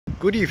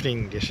Good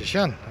evening, this is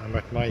Jan. I'm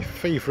at my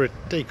favorite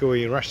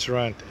takeaway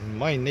restaurant in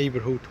my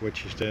neighborhood,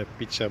 which is the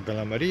Pizza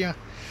Bella Maria.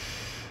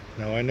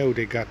 Now I know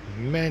they got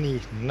many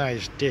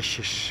nice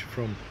dishes,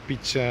 from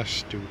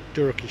pizzas to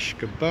Turkish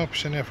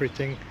kebabs and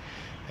everything.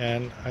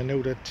 And I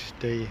know that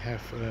they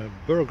have a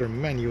burger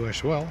menu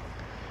as well,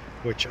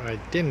 which I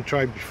didn't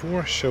try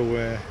before, so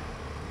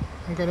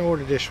I'm gonna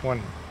order this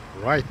one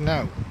right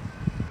now.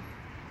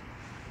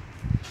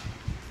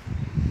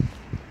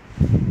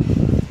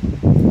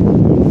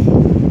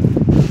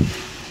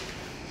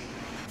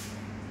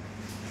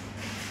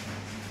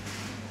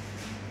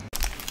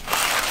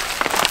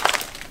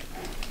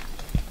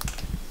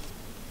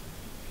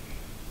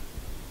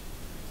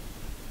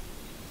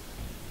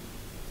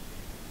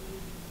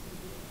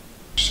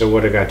 So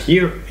what I got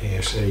here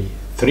is a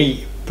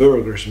 3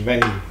 burgers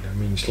menu. That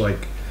means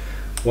like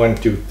 1,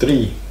 2,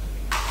 3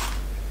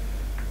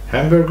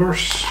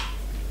 hamburgers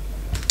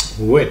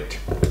with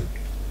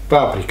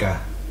paprika,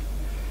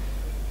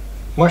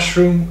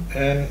 mushroom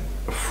and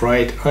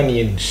fried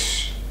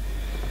onions.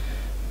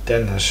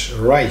 Then there's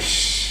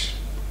rice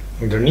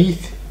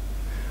underneath,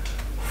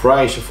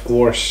 fries of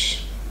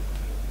course,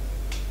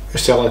 a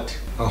salad.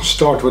 I'll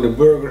start with a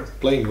burger,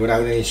 plain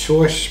without any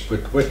sauce,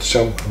 but with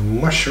some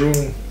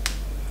mushroom,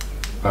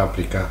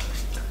 paprika.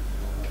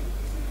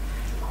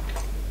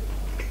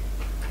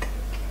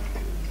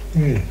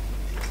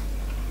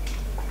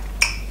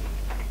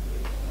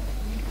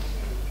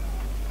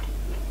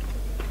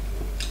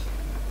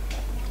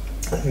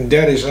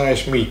 That is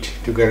nice meat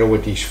together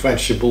with these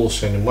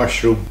vegetables and the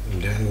mushroom,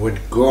 and then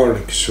with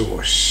garlic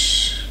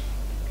sauce.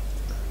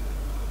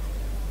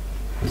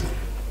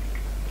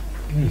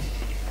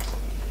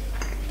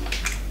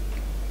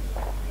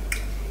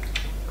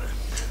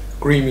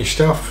 Creamy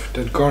stuff,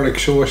 that garlic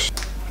sauce.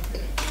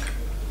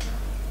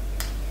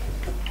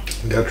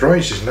 That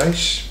rice is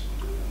nice.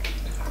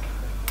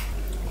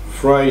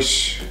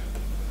 Fries,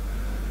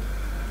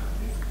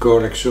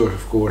 garlic sauce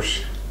of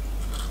course.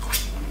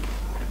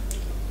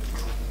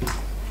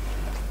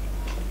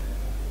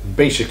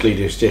 Basically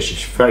this dish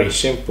is very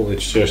simple,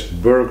 it's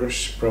just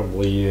burgers,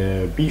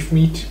 probably beef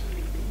meat.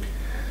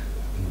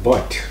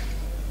 But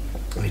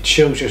it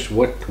shows us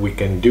what we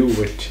can do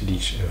with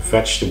these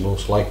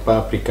vegetables like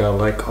paprika,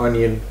 like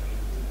onion,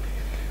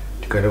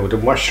 together with the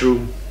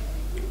mushroom.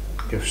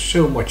 Gives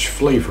so much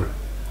flavor.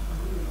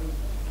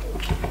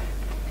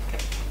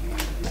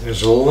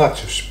 There's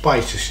lots of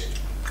spices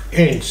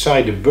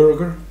inside the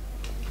burger,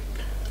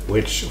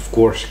 which of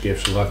course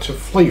gives lots of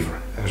flavor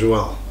as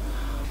well.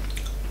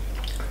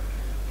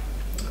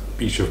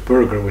 Piece of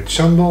burger with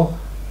sambal.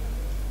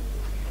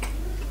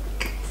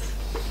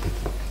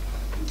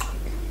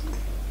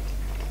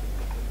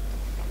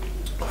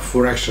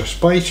 For extra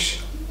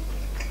spice.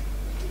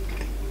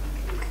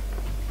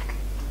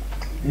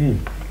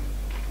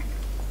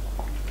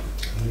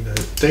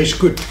 That tastes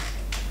good.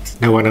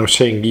 Now when I'm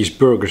saying these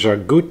burgers are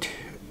good,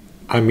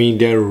 I mean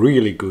they're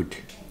really good.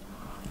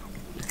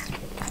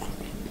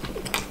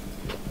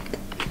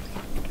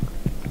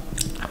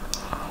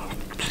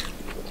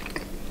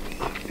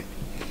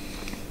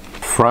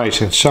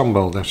 Fries and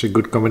sambal, that's a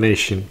good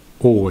combination,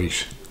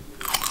 always.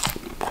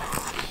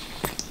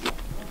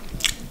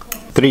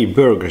 3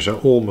 burgers are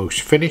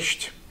almost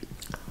finished.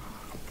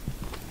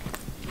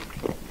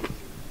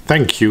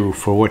 Thank you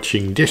for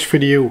watching this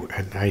video,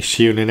 and I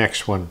see you in the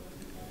next one.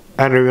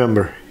 And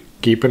remember,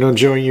 keep on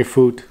enjoying your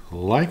food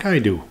like I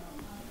do.